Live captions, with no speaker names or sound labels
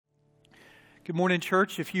Good morning,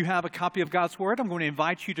 church. If you have a copy of God's Word, I'm going to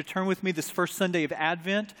invite you to turn with me this first Sunday of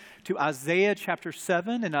Advent to Isaiah chapter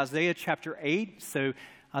 7 and Isaiah chapter 8. So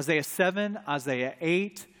Isaiah 7, Isaiah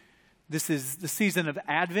 8. This is the season of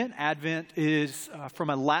Advent. Advent is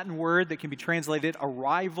from a Latin word that can be translated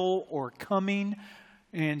arrival or coming.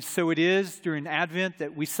 And so it is during Advent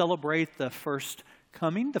that we celebrate the first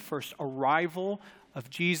coming, the first arrival of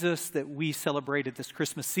Jesus that we celebrated this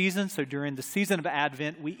Christmas season. So during the season of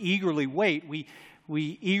Advent, we eagerly wait. We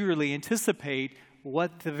eagerly anticipate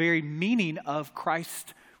what the very meaning of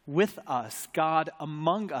Christ with us, God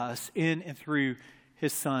among us in and through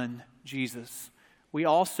His Son, Jesus. We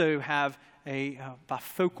also have a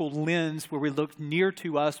bifocal lens where we look near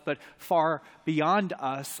to us but far beyond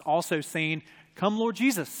us, also saying, "Come, Lord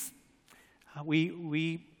Jesus."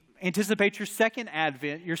 We anticipate your second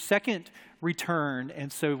advent, your second return.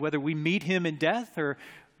 And so whether we meet Him in death or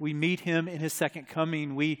we meet Him in His second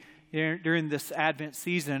coming, we, during this Advent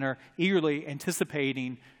season, are eagerly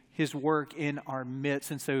anticipating His work in our midst.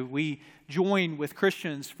 And so we join with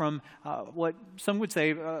Christians from what some would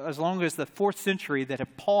say as long as the 4th century that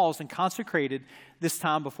have paused and consecrated this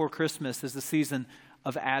time before Christmas as the season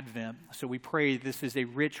of Advent. So we pray this is a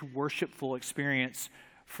rich, worshipful experience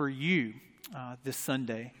for you this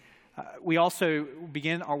Sunday. We also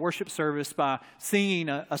begin our worship service by singing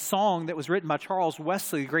a song that was written by Charles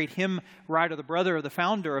Wesley, the great hymn writer, the brother of the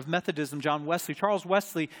founder of Methodism, John Wesley. Charles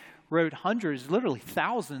Wesley wrote hundreds, literally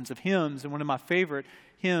thousands of hymns, and one of my favorite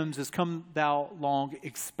hymns is "Come Thou Long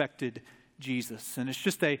Expected Jesus." And it's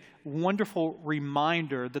just a wonderful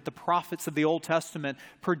reminder that the prophets of the Old Testament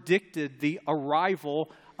predicted the arrival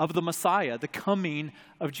of the Messiah, the coming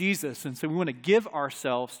of Jesus. And so we want to give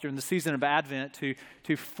ourselves during the season of Advent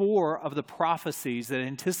to 4 of the prophecies that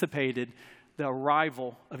anticipated the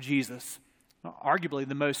arrival of Jesus. Arguably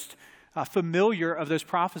the most familiar of those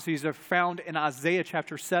prophecies are found in Isaiah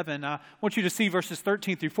chapter 7. I want you to see verses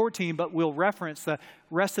 13 through 14, but we'll reference the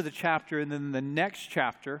rest of the chapter, and then the next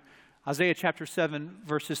chapter, Isaiah chapter 7,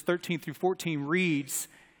 verses 13 through 14 reads,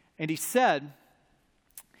 "And he said,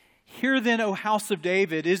 Hear then, O house of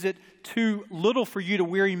David, is it too little for you to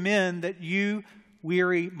weary men that you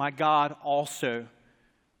weary my God also?"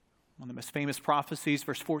 One of the most famous prophecies,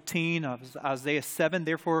 verse 14 of Isaiah 7,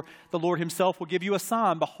 "Therefore the Lord Himself will give you a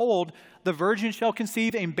sign. Behold, the virgin shall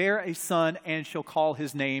conceive and bear a son, and shall call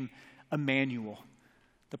his name Emmanuel."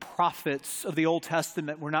 The prophets of the Old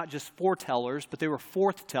Testament were not just foretellers, but they were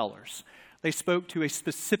forthtellers. They spoke to a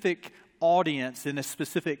specific audience in a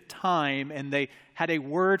specific time, and they had a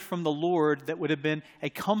word from the Lord that would have been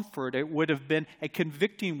a comfort. It would have been a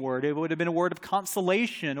convicting word. It would have been a word of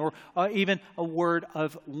consolation, or even a word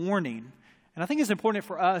of warning. And I think it's important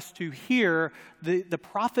for us to hear the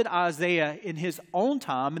prophet Isaiah in his own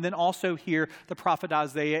time, and then also hear the prophet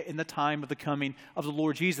Isaiah in the time of the coming of the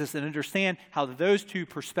Lord Jesus, and understand how those two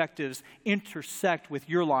perspectives intersect with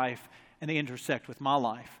your life and they intersect with my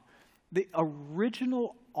life. The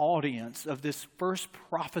original audience of this first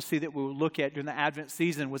prophecy that we'll look at during the Advent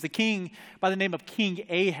season was a king by the name of King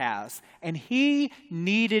Ahaz. And he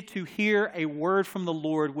needed to hear a word from the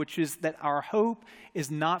Lord, which is that our hope is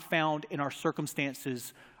not found in our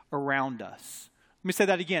circumstances around us. Let me say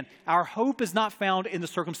that again. Our hope is not found in the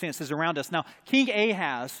circumstances around us. Now, King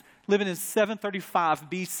Ahaz, living in 735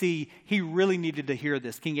 BC, he really needed to hear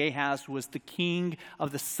this. King Ahaz was the king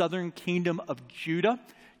of the southern kingdom of Judah.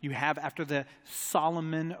 You have, after the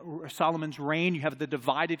Solomon's reign, you have the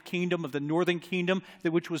divided kingdom of the northern kingdom,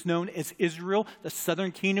 which was known as Israel, the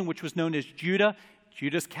southern kingdom, which was known as Judah.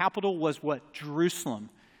 Judah's capital was what? Jerusalem.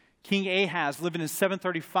 King Ahaz, living in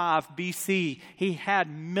 735 BC, he had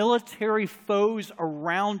military foes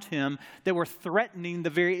around him that were threatening the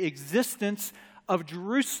very existence of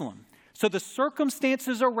Jerusalem. So the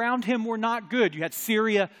circumstances around him were not good. You had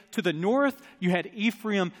Syria to the north, you had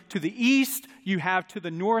Ephraim to the east, you have to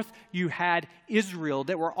the north, you had Israel,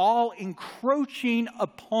 that were all encroaching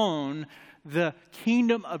upon the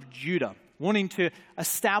kingdom of Judah, wanting to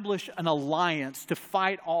establish an alliance to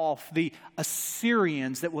fight off the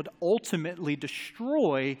Assyrians that would ultimately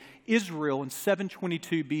destroy Israel in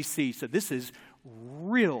 722 BC. So this is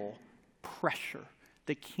real pressure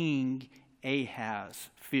that King Ahaz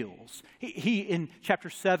feels. He in chapter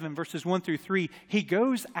 7, verses 1 through 3, he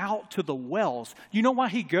goes out to the wells. You know why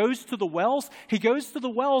he goes to the wells? He goes to the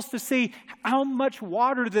wells to see how much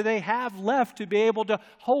water do they have left to be able to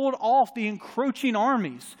hold off the encroaching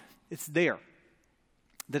armies. It's there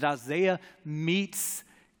that Isaiah meets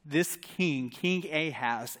this king, King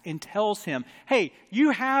Ahaz, and tells him, hey, you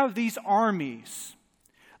have these armies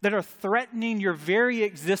that are threatening your very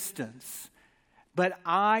existence. But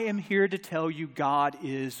I am here to tell you God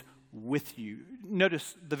is with you.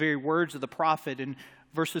 Notice the very words of the prophet in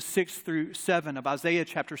verses 6 through 7 of Isaiah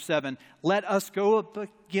chapter 7. Let us go up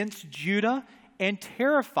against Judah and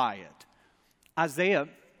terrify it. Isaiah,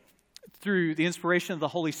 through the inspiration of the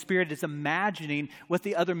Holy Spirit, is imagining what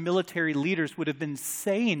the other military leaders would have been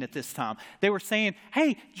saying at this time. They were saying,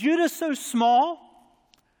 hey, Judah's so small.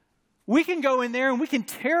 We can go in there and we can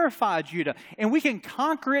terrify Judah and we can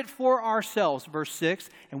conquer it for ourselves. Verse 6,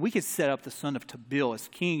 and we can set up the son of Tabeel as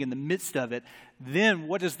king in the midst of it. Then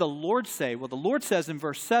what does the Lord say? Well, the Lord says in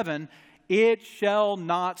verse 7, it shall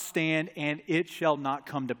not stand and it shall not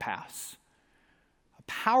come to pass. A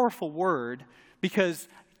powerful word, because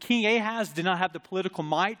King Ahaz did not have the political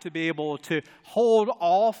might to be able to hold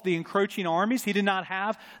off the encroaching armies. He did not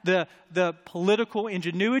have the political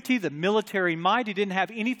ingenuity, the military might. He didn't have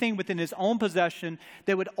anything within his own possession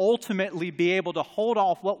that would ultimately be able to hold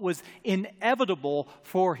off what was inevitable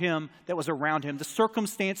for him that was around him. The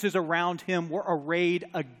circumstances around him were arrayed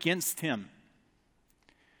against him.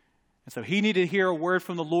 And so he needed to hear a word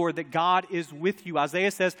from the Lord that God is with you. Isaiah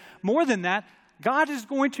says, more than that, God is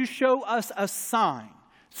going to show us a sign,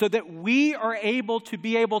 so that we are able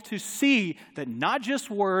to see that not just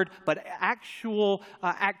word, but actual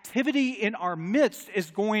activity in our midst is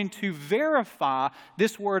going to verify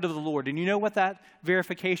this word of the Lord. And you know what that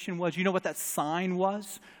verification was? You know what that sign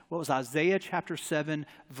was? Well, it was Isaiah chapter 7,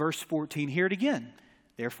 verse 14. Hear it again.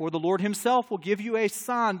 Therefore the Lord himself will give you a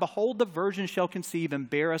sign. Behold, the virgin shall conceive and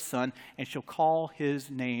bear a son, and shall call his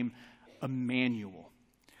name Emmanuel.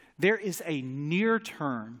 There is a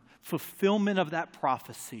near-term fulfillment of that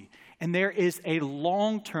prophecy, and there is a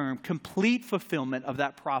long-term complete fulfillment of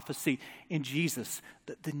that prophecy in Jesus.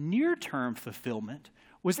 The near-term fulfillment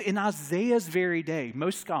was in Isaiah's very day.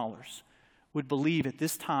 Most scholars would believe at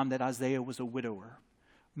this time that Isaiah was a widower.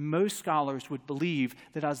 Most scholars would believe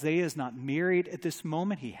that Isaiah is not married at this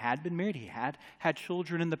moment. He had been married. He had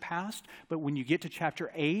children in the past. But when you get to chapter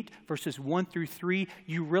 8, verses 1 through 3,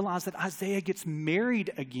 you realize that Isaiah gets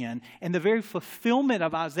married again. And the very fulfillment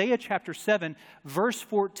of Isaiah chapter 7, verse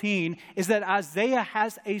 14, is that Isaiah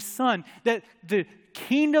has a son. That the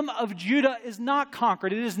kingdom of Judah is not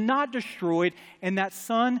conquered. It is not destroyed. And that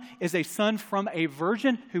son is a son from a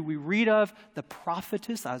virgin who we read of, the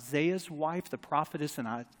prophetess, Isaiah's wife, the prophetess in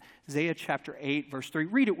Isaiah chapter 8, verse 3.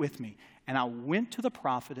 Read it with me. And I went to the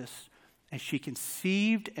prophetess, and she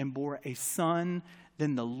conceived and bore a son.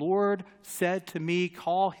 Then the Lord said to me,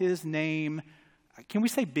 call his name, can we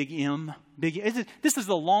say Big M? This is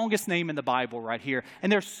the longest name in the Bible right here.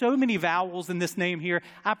 And there's so many vowels in this name here.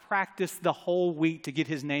 I practiced the whole week to get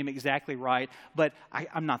his name exactly right, but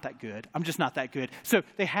I'm not that good. I'm just not that good. So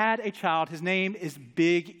they had a child. His name is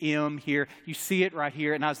Big M here. You see it right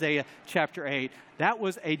here in Isaiah chapter 8. That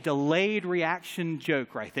was a delayed reaction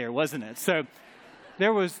joke right there, wasn't it? So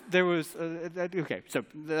okay, so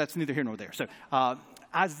that's neither here nor there. So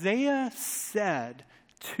Isaiah said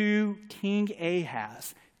to King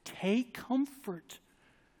Ahaz, take comfort.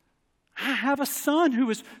 I have a son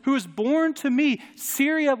who is born to me.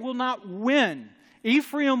 Syria will not win.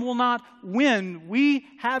 Ephraim will not win. We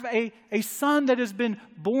have a son that has been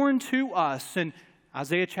born to us. And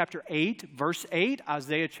Isaiah chapter 8, verse 8,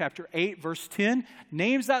 Isaiah chapter 8, verse 10,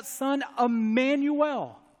 names that son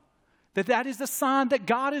Emmanuel. That is a sign that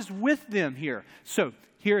God is with them here. So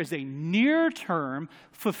here is a near-term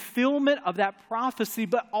fulfillment of that prophecy,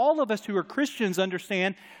 but all of us who are Christians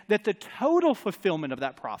understand that the total fulfillment of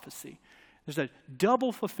that prophecy, there's a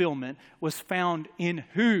double fulfillment, was found in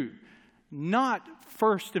who? Not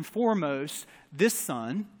first and foremost this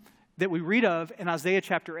son that we read of in Isaiah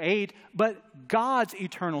chapter 8, but God's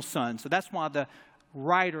eternal son. So that's why the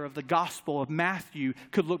writer of the Gospel of Matthew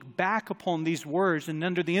could look back upon these words and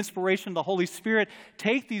under the inspiration of the Holy Spirit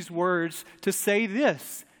take these words to say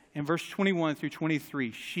this in verse 21 through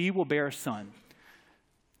 23, she will bear a son.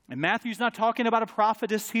 And Matthew's not talking about a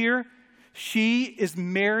prophetess here. She is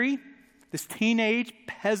Mary, this teenage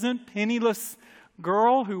peasant, penniless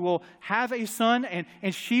girl who will have a son,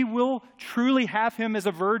 and she will truly have him as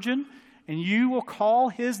a virgin, and you will call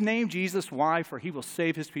his name Jesus. Why? For he will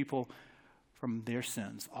save his people from their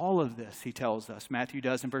sins. All of this, he tells us, Matthew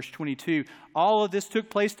does in verse 22, all of this took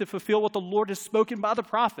place to fulfill what the Lord has spoken by the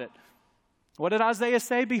prophet. What did Isaiah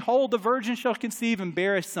say? Behold, the virgin shall conceive and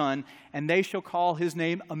bear a son, and they shall call his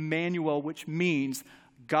name Emmanuel, which means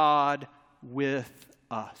God with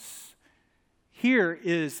us. here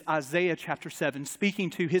is Isaiah chapter 7 speaking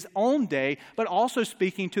to his own day, but also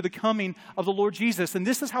speaking to the coming of the Lord Jesus. And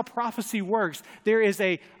this is how prophecy works. There is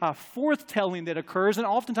a forthtelling that occurs, and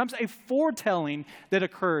oftentimes a foretelling that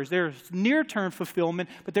occurs. There's near-term fulfillment,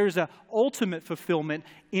 but there's an ultimate fulfillment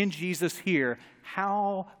in Jesus here.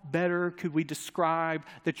 How better could we describe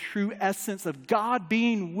the true essence of God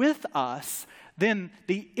being with us than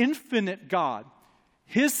the infinite God,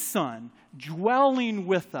 His Son, dwelling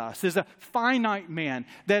with us as a finite man,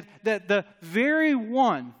 that the very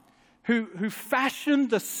one who fashioned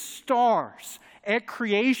the stars at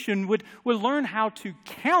creation would learn how to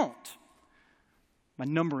count by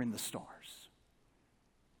numbering the stars.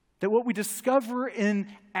 That what we discover in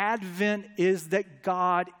Advent is that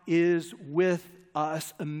God is with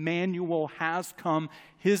us. Emmanuel has come.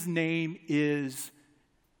 His name is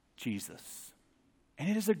Jesus. And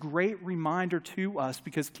it is a great reminder to us,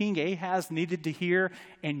 because King Ahaz needed to hear,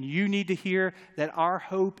 and you need to hear, that our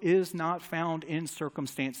hope is not found in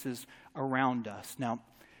circumstances around us. Now,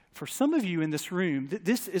 for some of you in this room,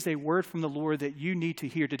 this is a word from the Lord that you need to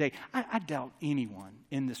hear today. I doubt anyone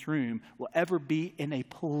in this room will ever be in a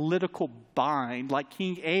political bind like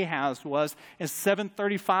King Ahaz was in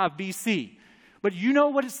 735 BC. But you know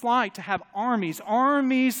what it's like to have armies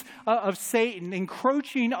of Satan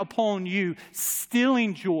encroaching upon you,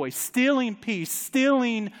 stealing joy, stealing peace,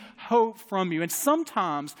 stealing hope from you. And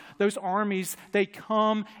sometimes those armies, they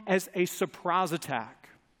come as a surprise attack.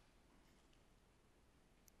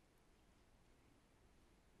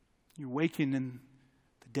 You're waking in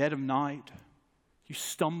the dead of night. You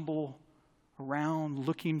stumble around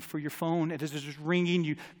looking for your phone. It is just ringing.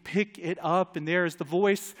 You pick it up, and there is the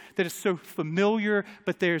voice that is so familiar,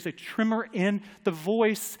 but there's a tremor in the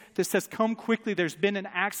voice that says, "Come quickly, there's been an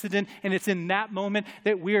accident." And it's in that moment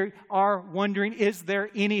that we are wondering, is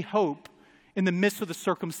there any hope in the midst of the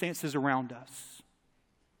circumstances around us?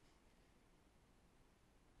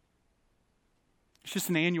 It's just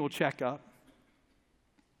an annual checkup.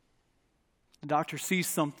 The doctor sees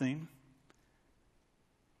something.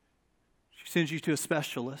 Sends you to a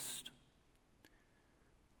specialist.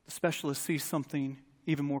 The specialist sees something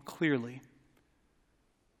even more clearly.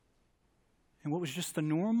 And what was just the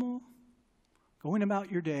normal, going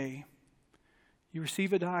about your day, you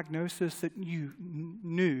receive a diagnosis that you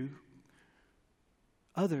knew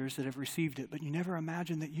others that have received it, but you never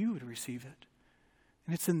imagined that you would receive it.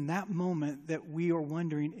 And it's in that moment that we are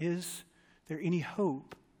wondering, is there any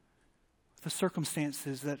hope with the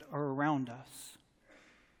circumstances that are around us?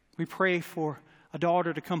 We pray for a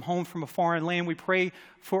daughter to come home from a foreign land. We pray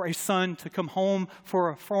for a son to come home for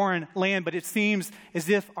a foreign land, but it seems as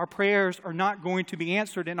if our prayers are not going to be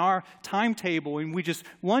answered in our timetable, and we just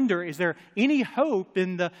wonder, is there any hope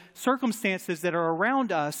in the circumstances that are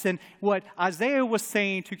around us? And what Isaiah was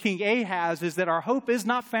saying to King Ahaz is that our hope is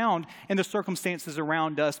not found in the circumstances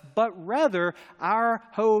around us, but rather our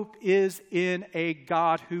hope is in a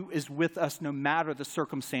God who is with us no matter the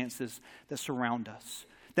circumstances that surround us.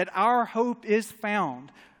 That our hope is found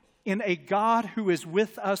in a God who is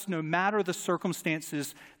with us no matter the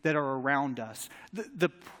circumstances that are around us. The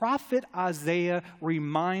prophet Isaiah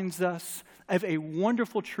reminds us of a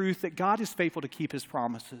wonderful truth that God is faithful to keep His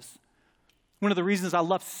promises. One of the reasons I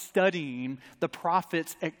love studying the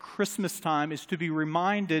prophets at Christmas time is to be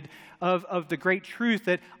reminded of the great truth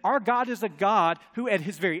that our God is a God who at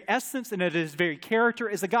His very essence and at His very character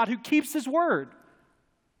is a God who keeps His word.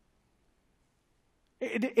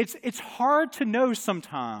 It's hard to know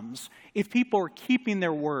sometimes if people are keeping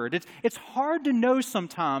their word. It's hard to know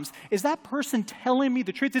sometimes, is that person telling me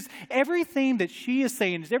the truth? Is everything that she is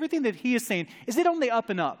saying, is everything that he is saying, is it on the up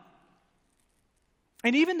and up?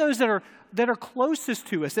 And even those that are closest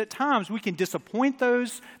to us, at times we can disappoint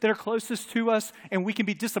those that are closest to us, and we can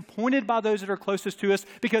be disappointed by those that are closest to us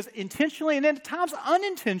because intentionally and at times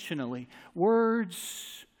unintentionally,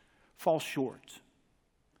 words fall short.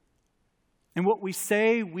 And what we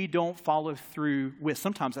say, we don't follow through with.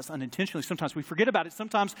 Sometimes that's unintentionally. Sometimes we forget about it.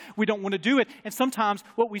 Sometimes we don't want to do it. And sometimes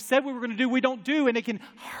what we said we were going to do, we don't do. And it can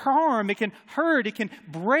harm, it can hurt, it can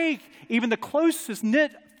break even the closest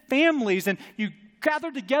knit families. And you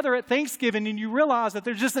gather together at Thanksgiving and you realize that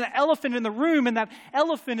there's just an elephant in the room, and that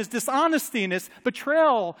elephant is dishonesty and it's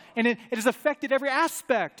betrayal. And it has affected every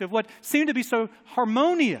aspect of what seemed to be so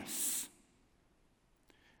harmonious.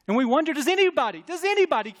 And we wonder, does anybody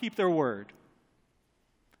keep their word?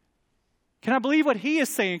 Can I believe what he is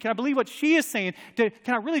saying? Can I believe what she is saying? Can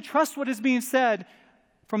I really trust what is being said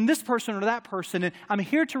from this person or that person? And I'm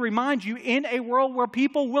here to remind you, in a world where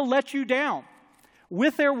people will let you down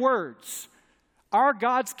with their words, Our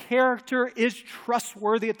God's character is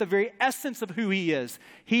trustworthy at the very essence of who he is.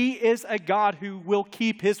 He is a God who will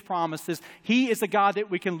keep his promises. He is a God that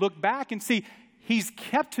we can look back and see he's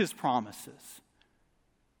kept his promises.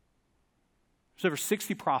 There's over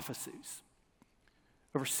 60 prophecies.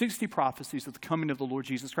 Over 60 prophecies of the coming of the Lord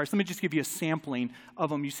Jesus Christ. Let me just give you a sampling of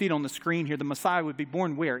them. You see it on the screen here. The Messiah would be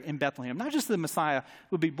born where? In Bethlehem. Not just the Messiah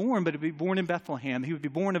would be born, but he would be born in Bethlehem. He would be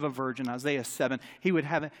born of a virgin, Isaiah 7. He would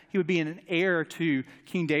be an heir to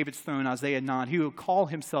King David's throne, Isaiah 9. He would call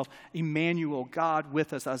himself Emmanuel, God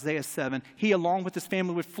with us, Isaiah 7. He, along with his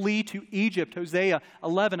family, would flee to Egypt, Hosea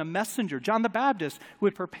 11. A messenger, John the Baptist,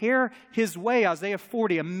 would prepare his way, Isaiah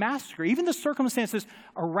 40. A massacre, even the circumstances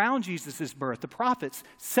around Jesus' birth, the prophets,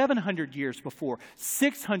 700 years before,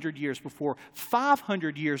 600 years before,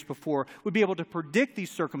 500 years before, would be able to predict these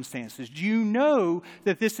circumstances. Do you know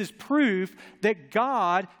that this is proof that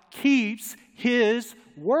God keeps his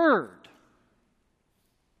word?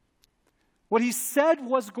 What he said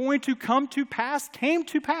was going to come to pass came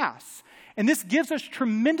to pass. And this gives us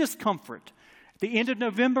tremendous comfort. The end of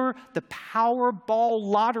November, the Powerball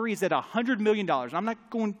lottery is at $100 million. I'm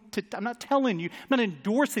not telling you, I'm not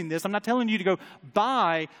endorsing this. I'm not telling you to go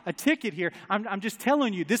buy a ticket here. I'm just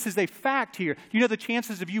telling you this is a fact here. You know the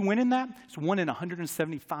chances of you winning that? It's 1 in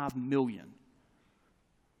 175 million.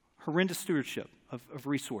 Horrendous stewardship of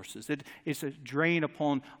resources. It's a drain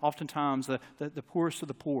upon oftentimes the poorest of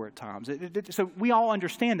the poor at times. So we all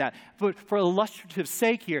understand that. But for illustrative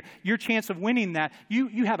sake here, your chance of winning that,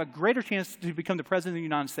 you have a greater chance to become the President of the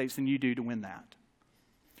United States than you do to win that.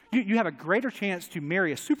 You have a greater chance to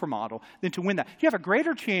marry a supermodel than to win that. You have a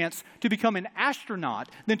greater chance to become an astronaut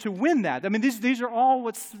than to win that. I mean, these are all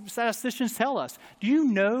what statisticians tell us. Do you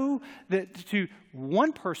know that to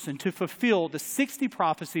one person to fulfill the 60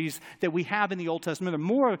 prophecies that we have in the Old Testament, there are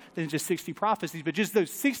more than just 60 prophecies, but just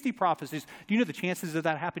those 60 prophecies, do you know the chances of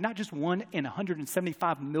that happening? Not just 1 in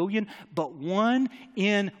 175 million, but 1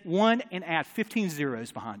 in 1 and add 15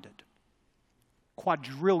 zeros behind it.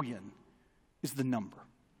 Quadrillion is the number.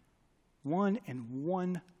 1 in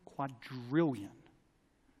 1 quadrillion.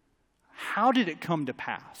 How did it come to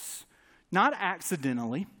pass? Not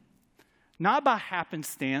accidentally, not by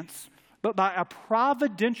happenstance, but by a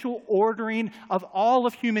providential ordering of all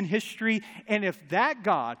of human history. And if that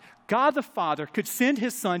God the Father, could send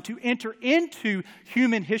his Son to enter into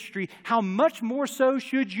human history, how much more so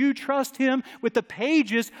should you trust him with the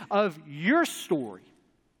pages of your story?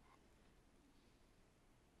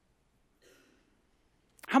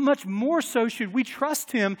 How much more so should we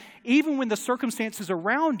trust him even when the circumstances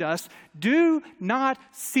around us do not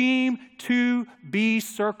seem to be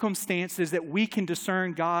circumstances that we can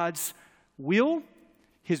discern God's will,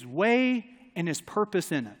 his way, and his purpose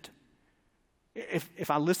in it? If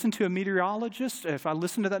I listen to a meteorologist, if I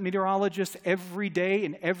listen to that meteorologist every day,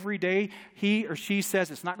 and every day he or she says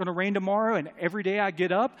it's not going to rain tomorrow, and every day I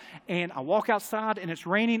get up and I walk outside and it's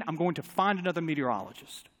raining, I'm going to find another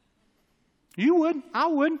meteorologist. You would. I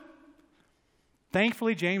would.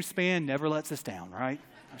 Thankfully, James Spann never lets us down, right?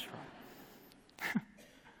 That's right.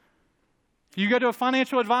 You go to a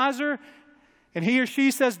financial advisor, and he or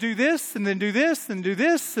she says, do this, and then do this, and do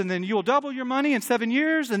this, and then you'll double your money in 7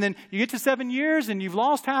 years, and then you get to 7 years, and you've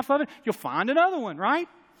lost half of it, you'll find another one, right?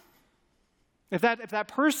 If that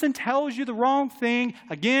person tells you the wrong thing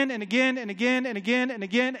again and again and again and again and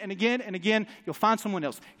again and again and again, you'll find someone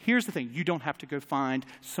else. Here's the thing. You don't have to go find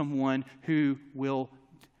someone who will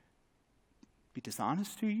be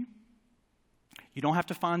dishonest to you. You don't have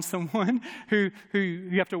to find someone who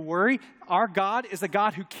you have to worry. Our God is a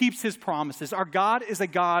God who keeps his promises. Our God is a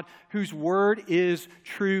God whose word is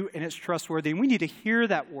true and it's trustworthy. And we need to hear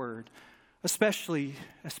that word. Especially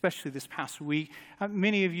this past week.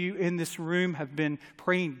 Many of you in this room have been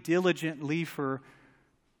praying diligently for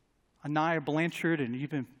Anaya Blanchard, and you've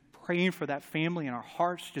been praying for that family, and our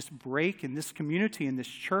hearts just break in this community, in this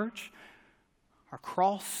church. Our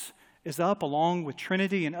cross is up along with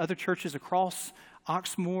Trinity and other churches across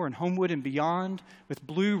Oxmoor and Homewood and beyond with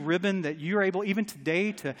blue ribbon, that you're able even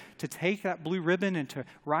today to take that blue ribbon and to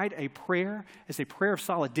write a prayer as a prayer of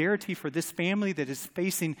solidarity for this family that is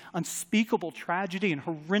facing unspeakable tragedy and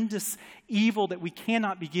horrendous evil that we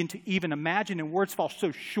cannot begin to even imagine, and words fall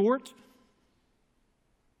so short.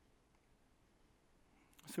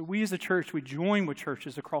 So we as a church, we join with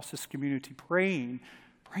churches across this community praying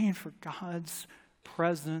for God's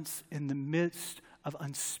presence in the midst of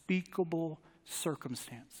unspeakable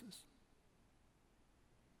circumstances.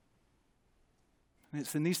 And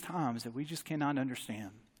it's in these times that we just cannot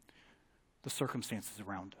understand the circumstances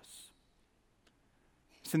around us.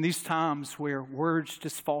 It's in these times where words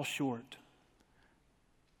just fall short.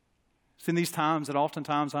 It's in these times that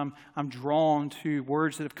oftentimes I'm drawn to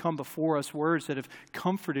words that have come before us, words that have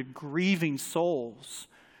comforted grieving souls,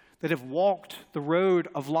 that have walked the road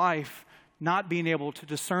of life, not being able to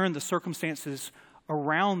discern the circumstances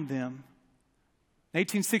around them. In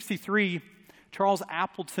 1863, Charles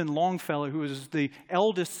Appleton Longfellow, who was the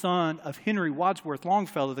eldest son of Henry Wadsworth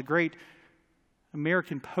Longfellow, the great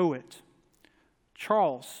American poet,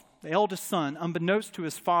 Charles, the eldest son, unbeknownst to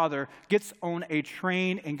his father, gets on a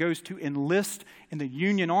train and goes to enlist in the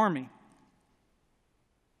Union Army.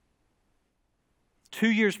 2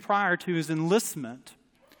 years prior to his enlistment,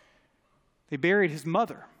 they buried his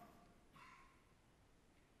mother.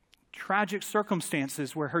 Tragic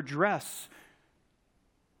circumstances where her dress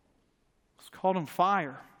was caught on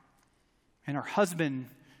fire, and her husband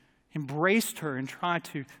embraced her and tried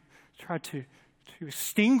to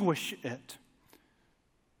extinguish it.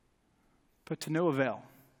 But to no avail.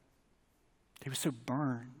 He was so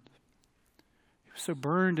burned. He was so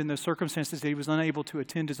burned in those circumstances that he was unable to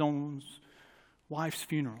attend his own wife's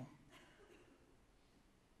funeral.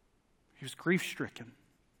 He was grief-stricken.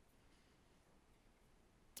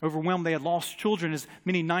 Overwhelmed, they had lost children, as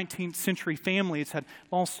many 19th century families had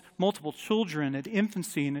lost multiple children at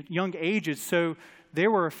infancy and at young ages. So they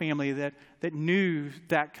were a family that knew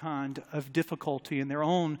that kind of difficulty in their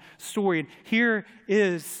own story. And here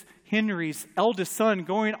is Henry's eldest son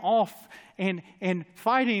going off and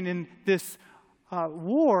fighting in this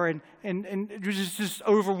war and was just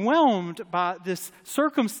overwhelmed by this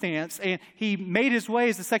circumstance. And he made his way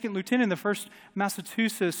as the second lieutenant in the 1st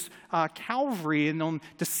Massachusetts Cavalry. And on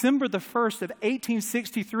December the 1st of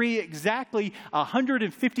 1863, exactly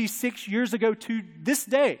 156 years ago to this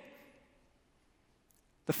day,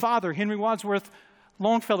 the father, Henry Wadsworth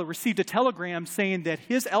Longfellow, received a telegram saying that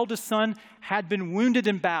his eldest son had been wounded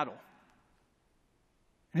in battle.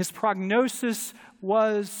 And his prognosis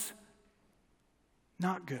was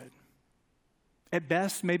not good. At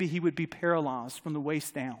best, maybe he would be paralyzed from the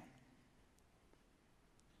waist down.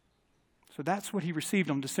 So that's what he received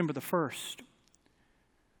on December the 1st.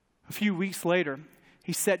 A few weeks later,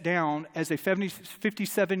 he sat down as a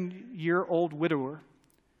 57-year-old widower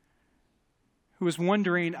who was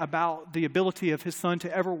wondering about the ability of his son to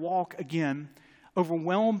ever walk again,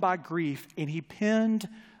 overwhelmed by grief, and he penned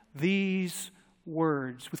these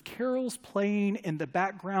words with carols playing in the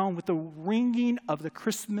background, with the ringing of the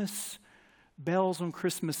Christmas bells on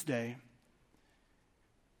Christmas Day.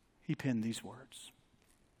 He penned these words.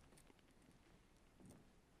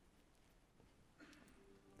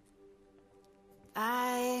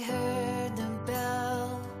 I heard the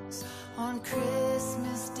bells on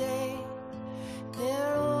Christmas Day,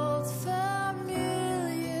 their old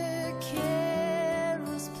familiar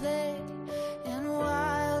carols play, and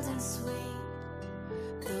wild and sweet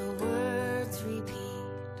the words repeat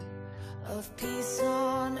of peace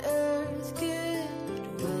on earth,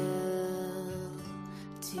 goodwill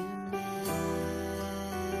to men.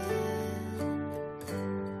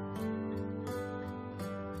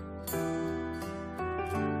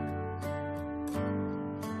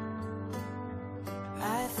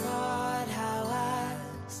 I thought how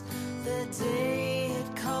as the day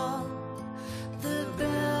had come, the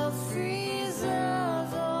belfries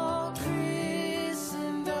of all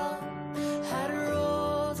Christendom had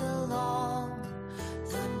rolled along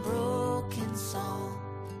the broken song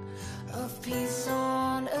of peace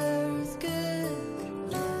on earth, goodwill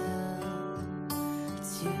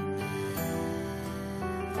to men.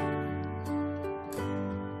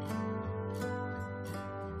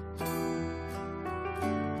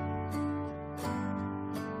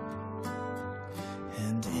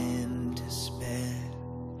 And in despair,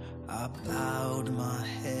 I bowed my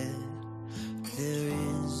head. There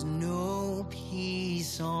is no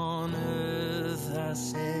peace on earth, I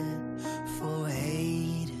said, for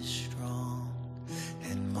hate is strong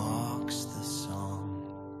and mocks the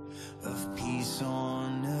song of peace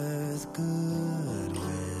on earth, goodwill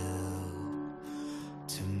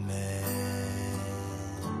to men.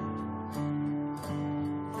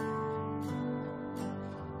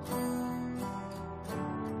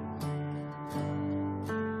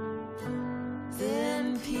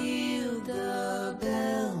 Then pealed the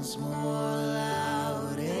bells more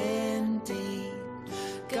loud and deep.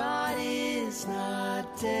 God is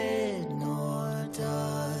not dead, nor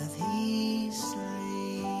doth he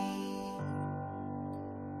sleep.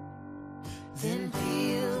 Then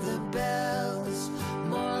peal the bells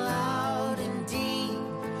more loud and deep.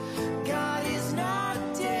 God is not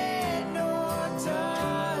dead, nor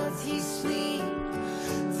doth he sleep.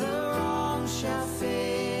 The wrong shall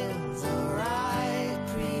fail, the right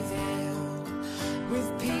prevail,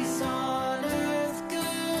 with peace on earth,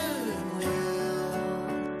 goodwill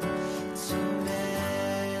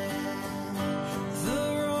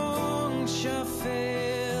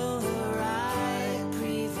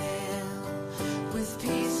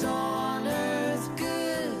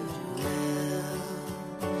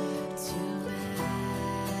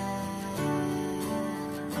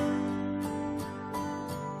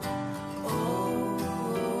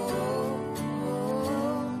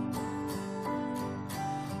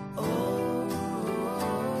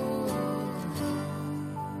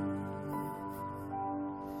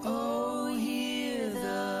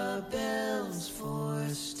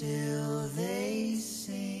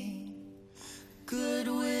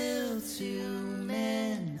to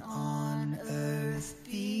men on earth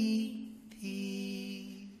be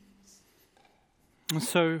peace. And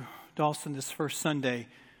so, Dawson, this first Sunday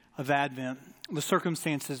of Advent, the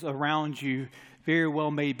circumstances around you very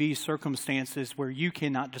well may be circumstances where you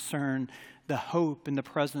cannot discern the hope and the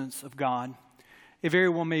presence of God. It very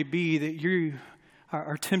well may be that you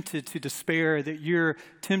are tempted to despair, that you're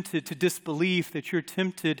tempted to disbelief, that you're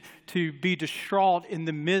tempted to be distraught in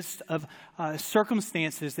the midst of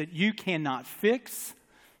circumstances that you cannot fix,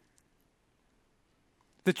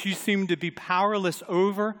 that you seem to be powerless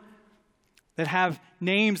over, that have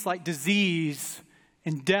names like disease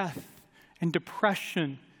and death and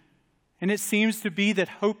depression. And it seems to be that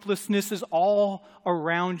hopelessness is all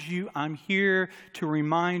around you. I'm here to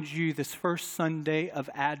remind you this first Sunday of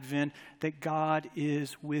Advent that God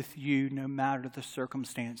is with you no matter the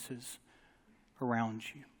circumstances around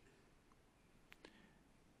you.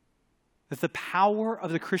 That the power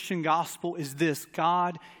of the Christian gospel is this: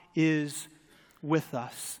 God is with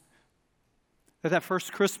us. That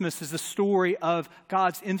first Christmas is the story of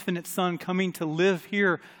God's infinite Son coming to live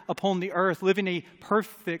here upon the earth, living a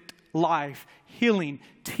perfect life, healing,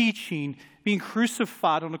 teaching, being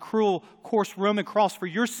crucified on a cruel, coarse Roman cross for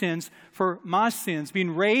your sins, for my sins,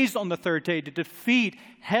 being raised on the third day to defeat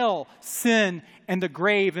hell, sin, and the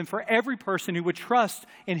grave, and for every person who would trust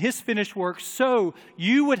in his finished work, so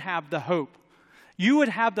you would have the hope. You would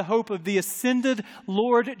have the hope of the ascended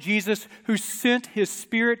Lord Jesus, who sent his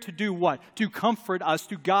Spirit to do what? To comfort us,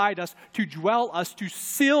 to guide us, to dwell us, to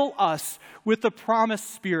seal us with the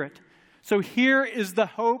promised Spirit. So here is the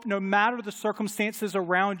hope. No matter the circumstances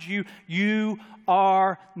around you, you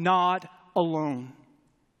are not alone.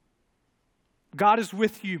 God is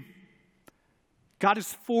with you. God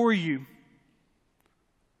is for you.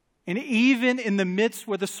 And even in the midst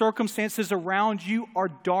where the circumstances around you are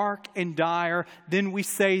dark and dire, then we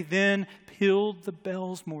say, then pealed the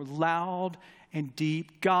bells more loud and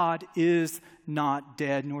deep. God is not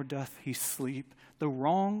dead, nor doth he sleep. The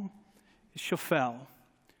wrong shall fall.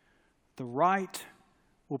 The right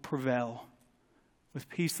will prevail with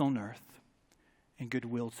peace on earth and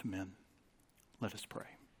goodwill to men. Let us pray.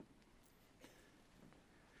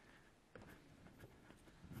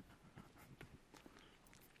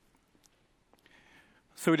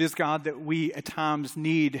 So it is, God, that we at times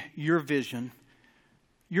need your vision,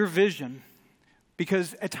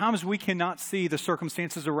 because at times we cannot see the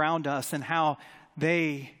circumstances around us and how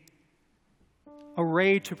they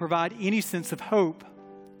array to provide any sense of hope.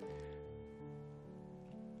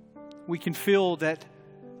 We can feel that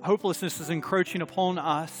hopelessness is encroaching upon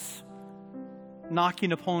us,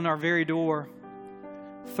 knocking upon our very door,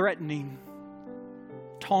 threatening,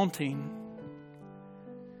 taunting.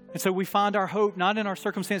 And so we find our hope not in our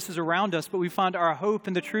circumstances around us, but we find our hope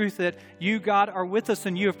in the truth that you, God, are with us,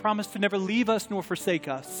 and you have promised to never leave us nor forsake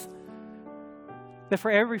us. That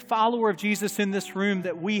for every follower of Jesus in this room,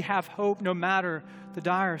 that we have hope no matter the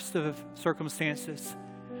direst of circumstances.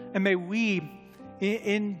 And may we,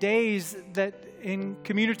 in days that, in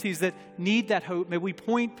communities that need that hope, may we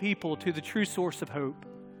point people to the true source of hope,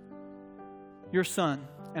 your Son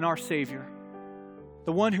and our Savior,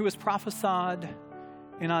 the one who was prophesied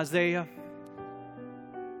in Isaiah,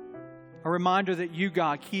 a reminder that you,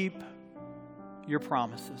 God, keep your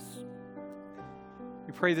promises.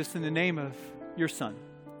 We pray this in the name of your Son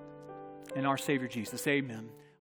and our Savior Jesus. Amen.